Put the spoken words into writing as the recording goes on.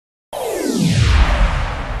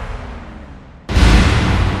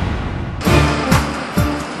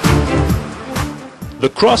The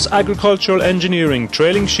Cross Agricultural Engineering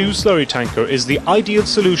Trailing Shoe Slurry Tanker is the ideal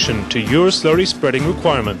solution to your slurry spreading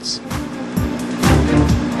requirements.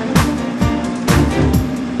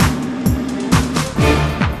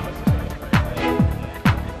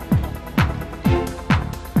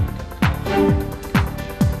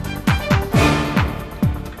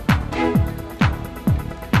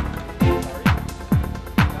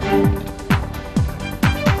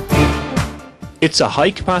 It's a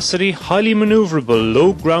high-capacity, highly manoeuvrable,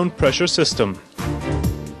 low ground pressure system.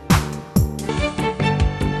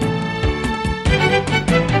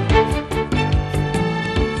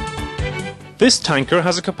 This tanker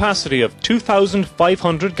has a capacity of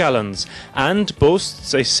 2,500 gallons and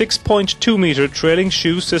boasts a 6.2 metre trailing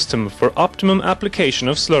shoe system for optimum application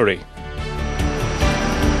of slurry.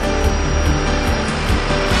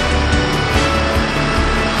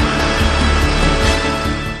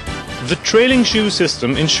 The trailing shoe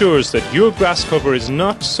system ensures that your grass cover is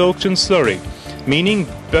not soaked in slurry, meaning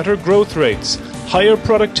better growth rates, higher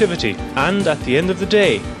productivity and, at the end of the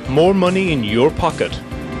day, more money in your pocket.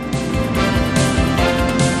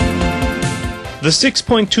 The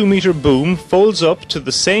 6.2 metre boom folds up to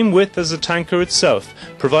the same width as the tanker itself,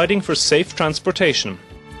 providing for safe transportation.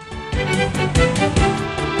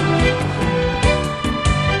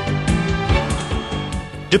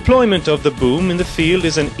 Deployment of the boom in the field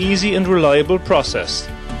is an easy and reliable process.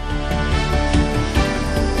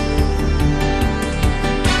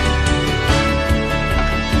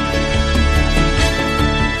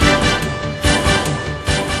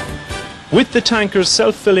 With the tanker's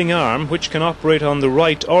self-filling arm, which can operate on the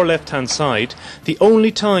right or left-hand side, the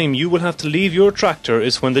only time you will have to leave your tractor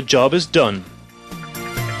is when the job is done.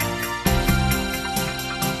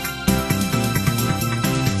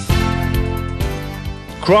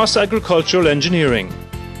 Cross Agricultural Engineering,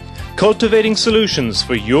 cultivating solutions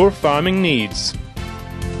for your farming needs.